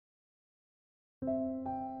شفت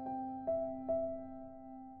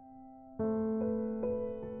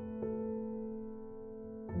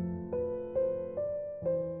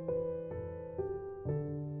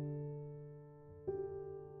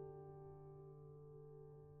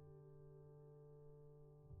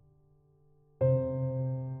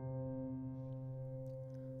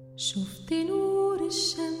نور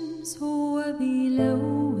الشمس هو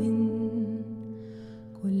بيلون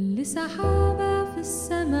كل سحابة في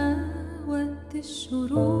السماء وقت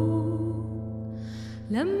الشروق،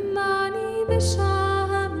 لمعني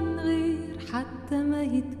بشعاعها من غير حتى ما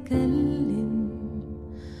يتكلم،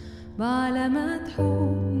 بعلامات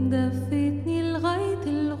حب دفتني لغاية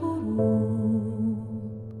الغروب.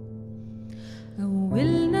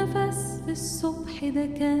 أول نفس في الصبح ده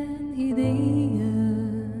كان هدية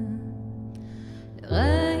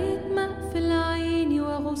لغاية ما أقفل عيني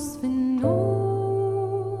وأغص في النوم.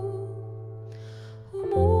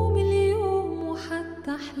 هموم اليوم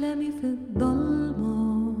وحتى أحلامي في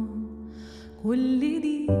الضلمة كل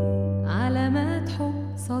دي علامات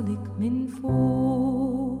حب صادق من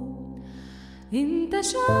فوق. انت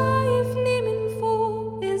شايفني من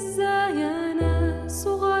فوق ازاي انا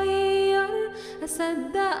صغير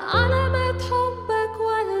اصدق علامات حبك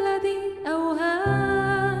ولا دي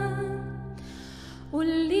اوهام؟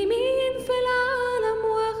 قولي مين في العالم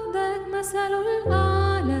واخدك مثله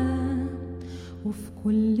الاعلى وفي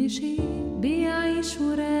كل شيء بيعيش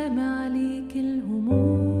ورامي عليك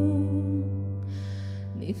الهموم.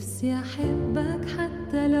 نفسي احبك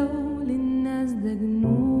حتى لو للناس ده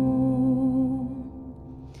جنون.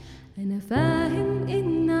 انا فاهم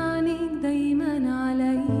ان عينيك دايما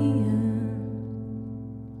عليا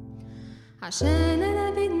عشان انا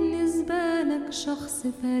بالنسبة لك شخص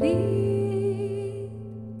فريد،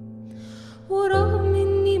 ورغم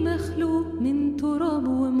اني مخلوق من تراب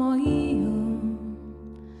ومية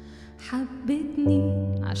حبتني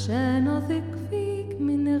عشان اثق فيك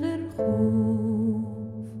من غير خوف.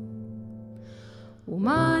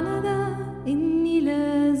 ومعنى ده اني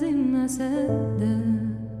لازم اصدق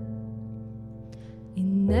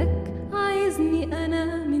انك عايزني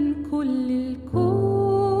انا من كل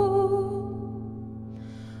الكون،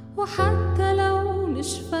 وحتى لو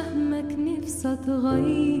مش فاهمك نفسي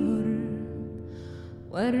اتغير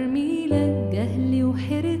وارمي لك جهلي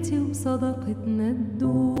وحيرتي وصداقتنا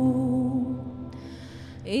تدوم.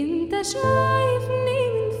 انت شايفني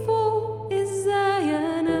من فوق ازاي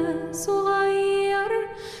انا صغير،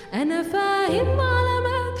 انا فاهم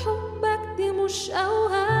علامات حبك دي مش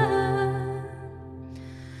اوهام.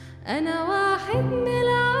 انا واحد من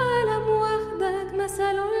العالم واخدك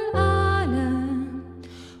مثله الاعلى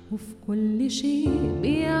وفي كل شيء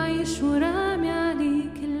بيعيش ورامي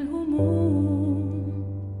عليك الهموم.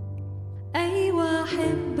 ايوه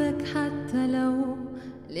احبك حتى لو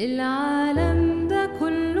للعالم ده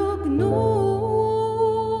كله جنون.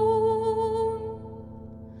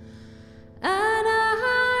 انا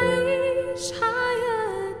هعيش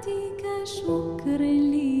حياتي كشكر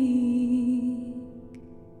ليك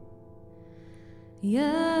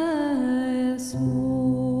يا